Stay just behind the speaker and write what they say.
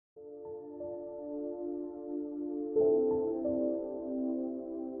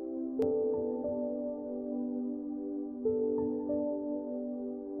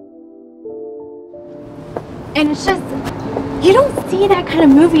And it's just, you don't see that kind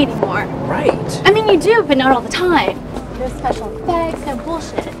of movie anymore. Right. I mean, you do, but not all the time. There's special effects and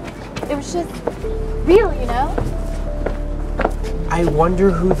bullshit. It was just real, you know? I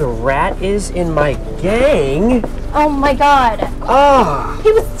wonder who the rat is in my gang. Oh my god. Ah.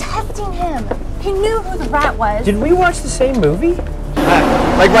 He was testing him. He knew who the rat was. Did we watch the same movie?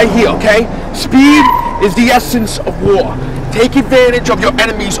 Like right here, okay? Speed is the essence of war. Take advantage of your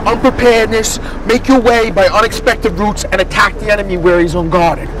enemy's unpreparedness, make your way by unexpected routes, and attack the enemy where he's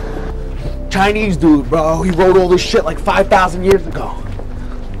unguarded. Chinese dude, bro. He wrote all this shit like 5,000 years ago.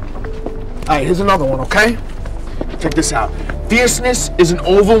 Alright, here's another one, okay? Check this out. Fierceness is an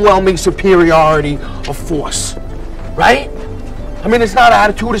overwhelming superiority of force. Right? I mean, it's not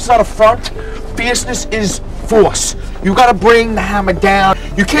attitude, it's not a front. Fierceness is force. You gotta bring the hammer down.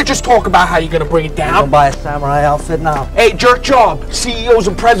 You can't just talk about how you're gonna bring it down. You gonna buy a samurai outfit now? Hey, jerk job. CEOs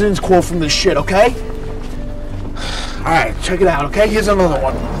and presidents quote from this shit, okay? Alright, check it out, okay? Here's another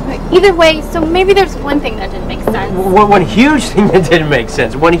one. Either way, so maybe there's one thing that didn't make sense. One huge thing that didn't make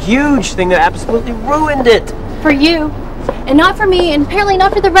sense. One huge thing that absolutely ruined it. For you, and not for me, and apparently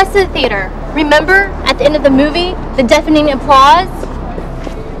not for the rest of the theater. Remember, at the end of the movie, the deafening applause?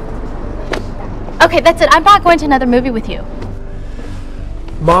 Okay, that's it. I'm not going to another movie with you.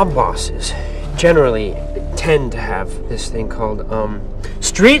 Mob bosses generally tend to have this thing called,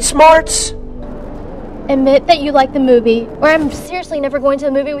 street smarts. Admit that you like the movie, or I'm seriously never going to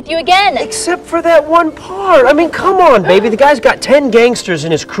a movie with you again. Except for that one part. I mean, come on, baby. The guy's got 10 gangsters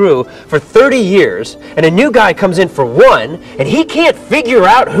in his crew for 30 years, and a new guy comes in for one, and he can't figure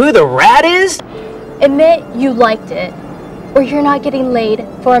out who the rat is? Admit you liked it, or you're not getting laid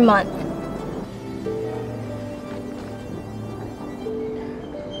for a month.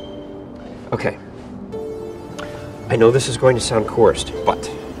 Okay. I know this is going to sound coerced, but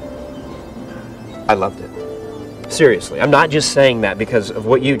I loved it. Seriously, I'm not just saying that because of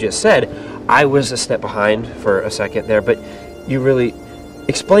what you just said. I was a step behind for a second there, but you really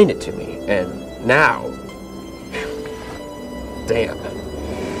explained it to me, and now, damn,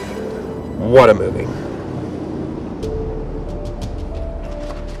 what a movie.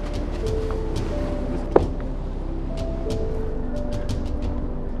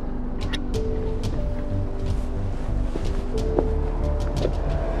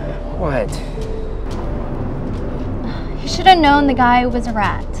 What? You should have known the guy was a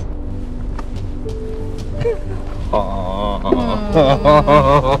rat.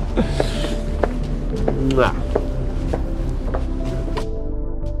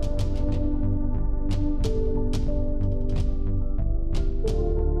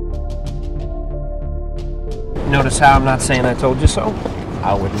 Notice how I'm not saying I told you so?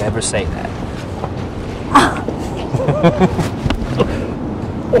 I would never say that.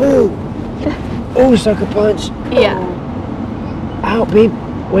 Oh, sucker punch. Yeah. Ow, babe.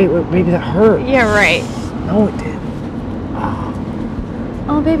 Wait, maybe that hurt. Yeah, right. No, it did.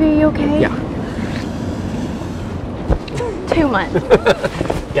 Oh, baby, are you okay? Yeah. 2 months.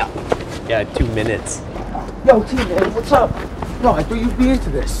 Yeah, 2 minutes. Yo, T-Man, what's up? No, I thought you'd be into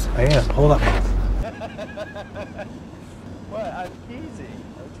this. I am. Hold up. What? I'm teasing.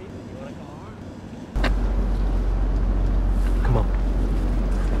 You want to come over? Come on.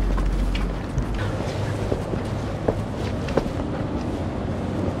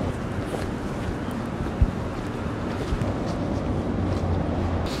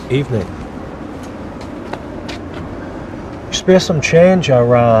 Evening. You spare some change?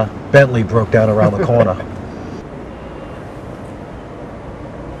 Our Bentley broke down around the corner.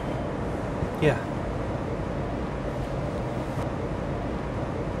 Yeah.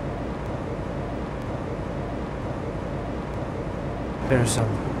 There's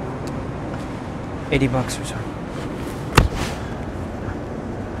 $80 or so.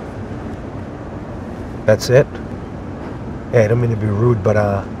 That's it? Hey, I don't mean to be rude, but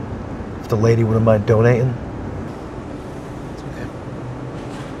if the lady wouldn't mind donating. It's okay.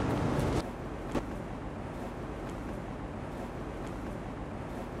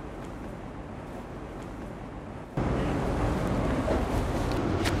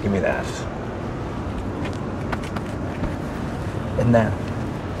 Give me that. And that.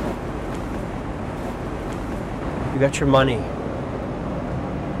 You got your money.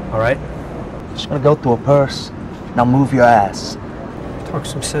 All right? Just gonna go through a purse. Now move your ass. Talk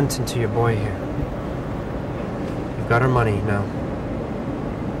some sense into your boy here. You've got our money now.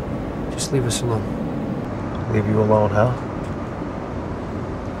 Just leave us alone. Leave you alone, huh?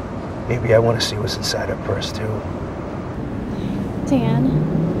 Maybe I want to see what's inside her purse, too. Dan.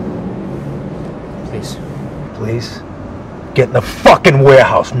 Please. Please? Get in the fucking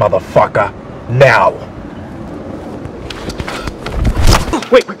warehouse, motherfucker. Now.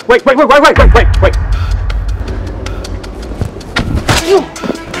 Wait.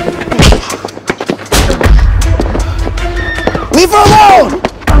 Leave her alone!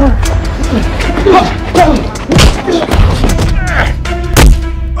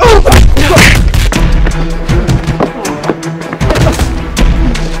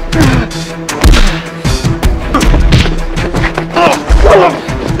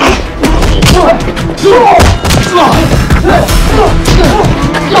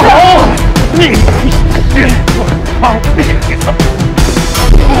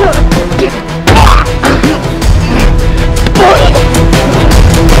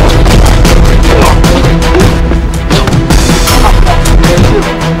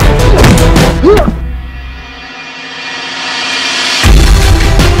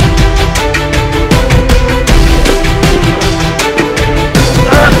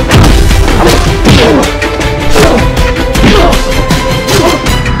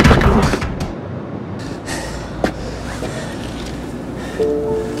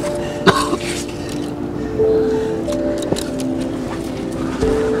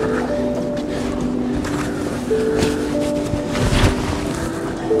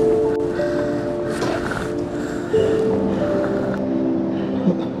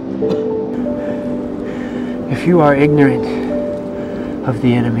 If you are ignorant of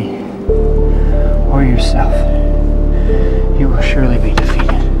the enemy or yourself, you will surely be defeated.